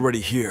you're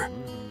already here,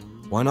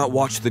 why not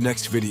watch the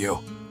next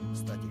video?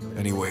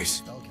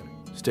 Anyways,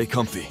 stay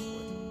comfy.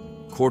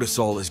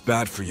 Cortisol is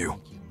bad for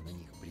you.